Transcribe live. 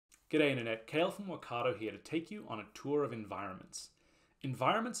G'day Internet, Kale from Workato here to take you on a tour of environments.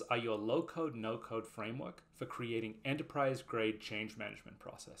 Environments are your low-code, no-code framework for creating enterprise-grade change management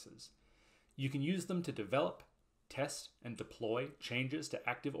processes. You can use them to develop, test, and deploy changes to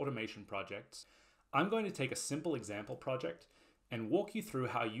active automation projects. I'm going to take a simple example project and walk you through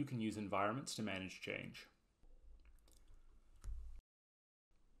how you can use environments to manage change.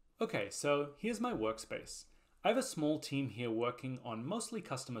 Okay, so here's my workspace. I have a small team here working on mostly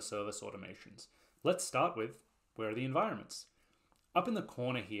customer service automations. Let's start with, where are the environments? Up in the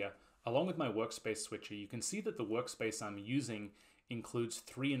corner here, along with my workspace switcher, you can see that the workspace I'm using includes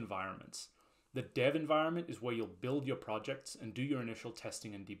 3 environments. The dev environment is where you'll build your projects and do your initial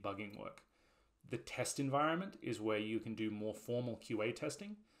testing and debugging work. The test environment is where you can do more formal QA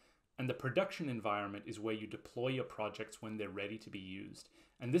testing. And the production environment is where you deploy your projects when they're ready to be used.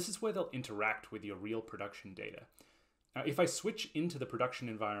 And this is where they'll interact with your real production data. Now, if I switch into the production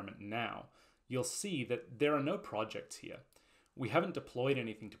environment now, you'll see that there are no projects here. We haven't deployed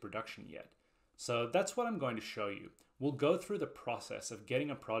anything to production yet. So that's what I'm going to show you. We'll go through the process of getting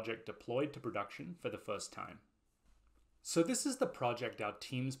a project deployed to production for the first time. So this is the project our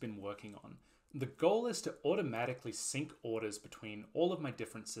team's been working on. The goal is to automatically sync orders between all of my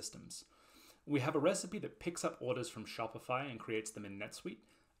different systems. We have a recipe that picks up orders from Shopify and creates them in NetSuite.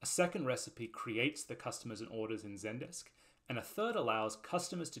 A second recipe creates the customers and orders in Zendesk. And a third allows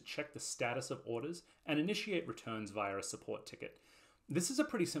customers to check the status of orders and initiate returns via a support ticket. This is a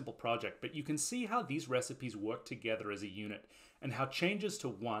pretty simple project, but you can see how these recipes work together as a unit and how changes to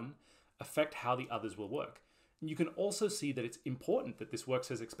one affect how the others will work. And you can also see that it's important that this works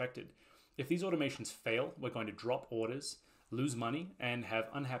as expected. If these automations fail, we're going to drop orders, lose money, and have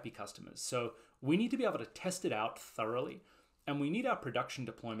unhappy customers. So we need to be able to test it out thoroughly, and we need our production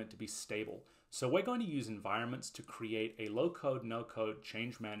deployment to be stable. So we're going to use environments to create a low-code, no-code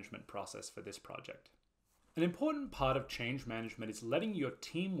change management process for this project. An important part of change management is letting your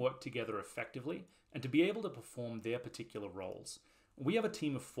team work together effectively and to be able to perform their particular roles. We have a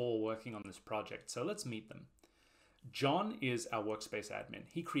team of 4 working on this project, so let's meet them. John is our workspace admin.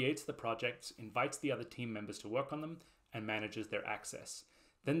 He creates the projects, invites the other team members to work on them, and manages their access.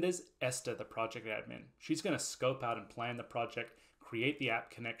 Then there's Esther, the project admin. She's going to scope out and plan the project, create the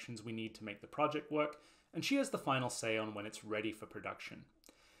app connections we need to make the project work, and she has the final say on when it's ready for production.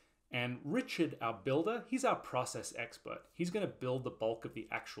 And Richard, our builder, he's our process expert. He's going to build the bulk of the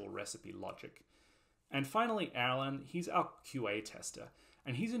actual recipe logic. And finally, Alan, he's our QA tester,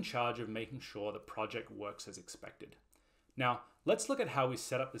 and he's in charge of making sure the project works as expected. Now, let's look at how we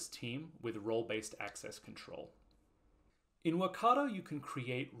set up this team with role-based access control. In Workato, you can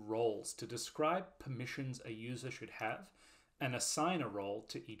create roles to describe permissions a user should have and assign a role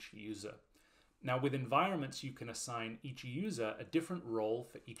to each user. Now, with environments, you can assign each user a different role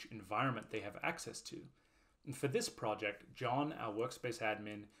for each environment they have access to. And for this project, John, our workspace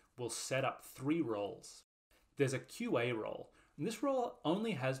admin, will set up 3 roles. There's a QA role, and this role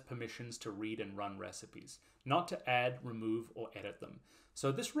only has permissions to read and run recipes, not to add, remove, or edit them.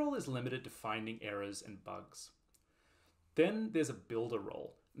 So this role is limited to finding errors and bugs. Then there's a builder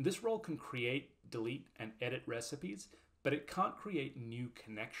role. This role can create, delete, and edit recipes, but it can't create new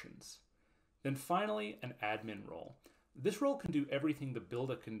connections. Then finally, an admin role. This role can do everything the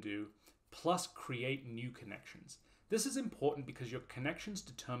builder can do, plus create new connections. This is important because your connections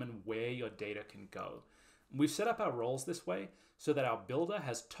determine where your data can go. We've set up our roles this way so that our builder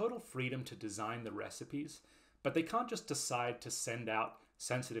has total freedom to design the recipes, but they can't just decide to send out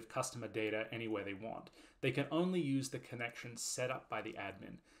sensitive customer data anywhere they want. They can only use the connections set up by the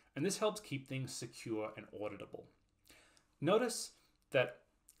admin, and this helps keep things secure and auditable. Notice that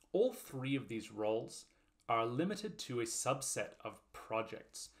all 3 of these roles are limited to a subset of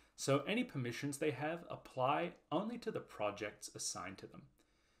projects, so any permissions they have apply only to the projects assigned to them.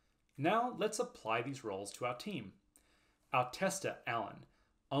 Now let's apply these roles to our team. Our tester, Alan,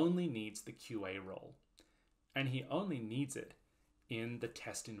 only needs the QA role, and he only needs it in the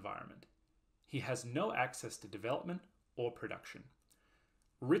test environment. He has no access to development or production.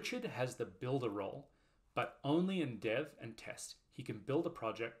 Richard has the builder role, but only in dev and test. He can build a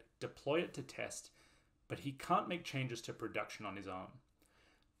project, deploy it to test, but he can't make changes to production on his own.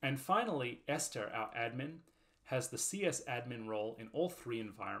 And finally, Esther, our admin, has the CS admin role in all 3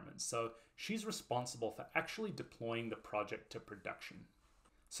 environments, so she's responsible for actually deploying the project to production.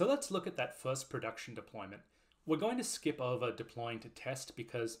 So let's look at that first production deployment. We're going to skip over deploying to test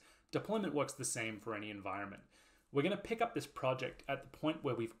because deployment works the same for any environment. We're going to pick up this project at the point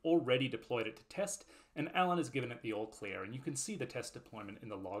where we've already deployed it to test, and Alan has given it the all clear, and you can see the test deployment in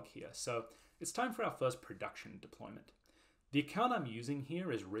the log here. So it's time for our first production deployment. The account I'm using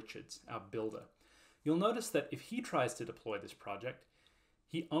here is Richard's, our builder. You'll notice that if he tries to deploy this project,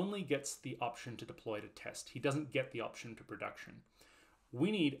 he only gets the option to deploy to test. He doesn't get the option to production.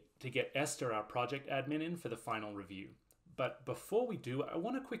 We need to get Esther, our project admin, in for the final review. But before we do, I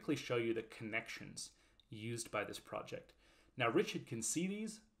want to quickly show you the connections used by this project. Now, Richard can see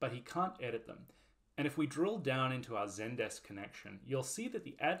these, but he can't edit them. And if we drill down into our Zendesk connection, you'll see that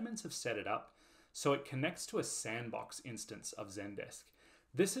the admins have set it up so it connects to a sandbox instance of Zendesk.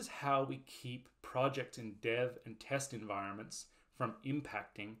 This is how we keep projects in dev and test environments from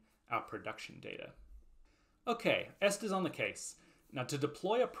impacting our production data. Okay, Esther's on the case. Now, to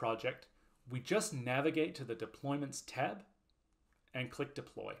deploy a project, we just navigate to the Deployments tab and click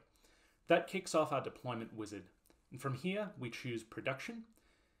Deploy. That kicks off our deployment wizard. And from here, we choose Production,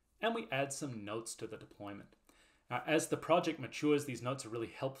 and we add some notes to the deployment. Now, as the project matures, these notes are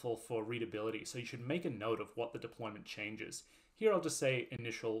really helpful for readability, so you should make a note of what the deployment changes. Here, I'll just say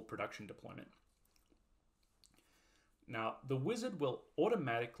Initial Production Deployment. Now, the wizard will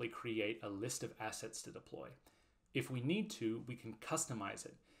automatically create a list of assets to deploy. If we need to, we can customize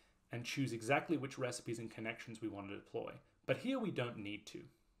it and choose exactly which recipes and connections we want to deploy. But here we don't need to.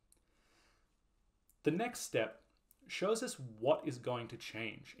 The next step shows us what is going to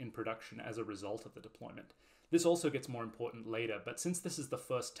change in production as a result of the deployment. This also gets more important later, but since this is the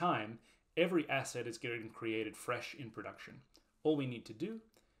first time, every asset is getting created fresh in production. All we need to do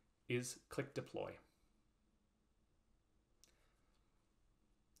is click Deploy.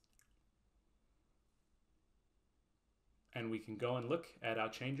 And we can go and look at our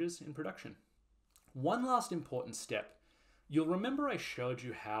changes in production. One last important step. You'll remember I showed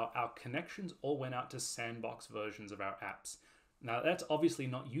you how our connections all went out to sandbox versions of our apps. Now, that's obviously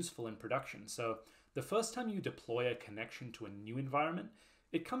not useful in production, so the first time you deploy a connection to a new environment,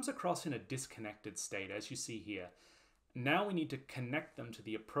 it comes across in a disconnected state, as you see here. Now we need to connect them to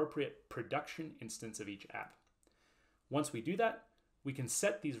the appropriate production instance of each app. Once we do that, we can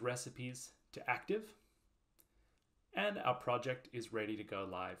set these recipes to active, and our project is ready to go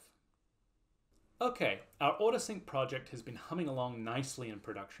live. Okay, our AutoSync project has been humming along nicely in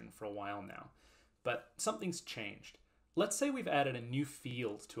production for a while now, but something's changed. Let's say we've added a new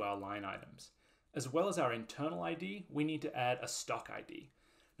field to our line items. As well as our internal ID, we need to add a stock ID.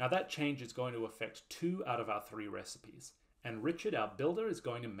 Now that change is going to affect 2 out of our 3 recipes, and Richard, our builder, is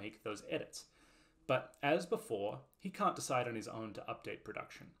going to make those edits. But as before, he can't decide on his own to update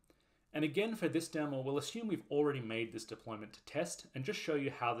production. And again, for this demo, we'll assume we've already made this deployment to test and just show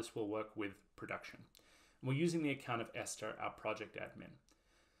you how this will work with production. And we're using the account of Esther, our project admin.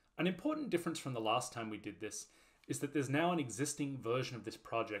 An important difference from the last time we did this is that there's now an existing version of this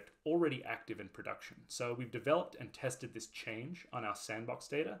project already active in production. So we've developed and tested this change on our sandbox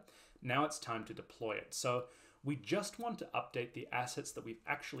data. Now it's time to deploy it. So we just want to update the assets that we've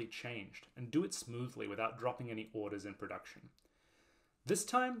actually changed and do it smoothly without dropping any orders in production. This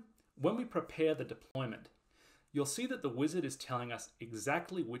time, when we prepare the deployment, you'll see that the wizard is telling us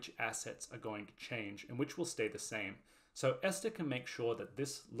exactly which assets are going to change and which will stay the same. So Esther can make sure that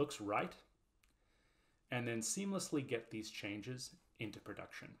this looks right and then seamlessly get these changes into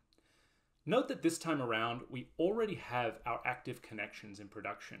production. Note that this time around, we already have our active connections in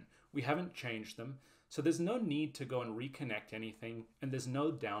production. We haven't changed them, so there's no need to go and reconnect anything, and there's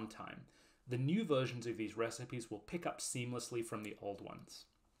no downtime. The new versions of these recipes will pick up seamlessly from the old ones.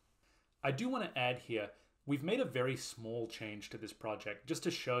 I do want to add here, we've made a very small change to this project just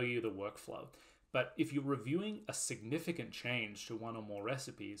to show you the workflow. But if you're reviewing a significant change to one or more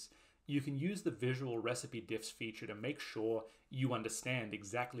recipes, you can use the visual Recipe Diffs feature to make sure you understand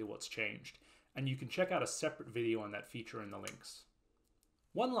exactly what's changed. And you can check out a separate video on that feature in the links.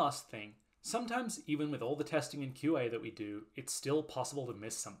 One last thing, sometimes even with all the testing and QA that we do, it's still possible to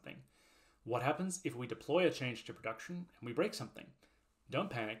miss something. What happens if we deploy a change to production and we break something? Don't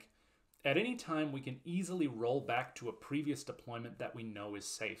panic. At any time, we can easily roll back to a previous deployment that we know is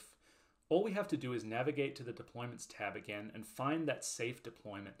safe. All we have to do is navigate to the Deployments tab again and find that safe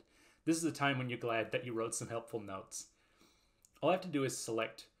deployment. This is a time when you're glad that you wrote some helpful notes. All I have to do is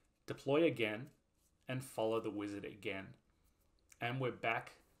select Deploy Again and follow the wizard again. And we're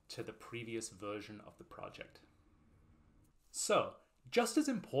back to the previous version of the project. So, just as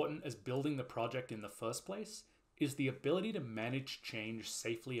important as building the project in the first place is the ability to manage change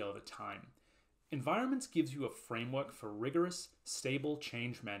safely over time. Environments gives you a framework for rigorous, stable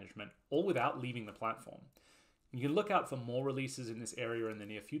change management, all without leaving the platform. You can look out for more releases in this area in the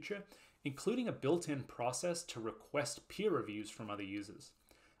near future, including a built-in process to request peer reviews from other users.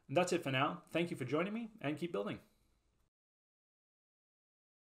 And that's it for now. Thank you for joining me, and keep building.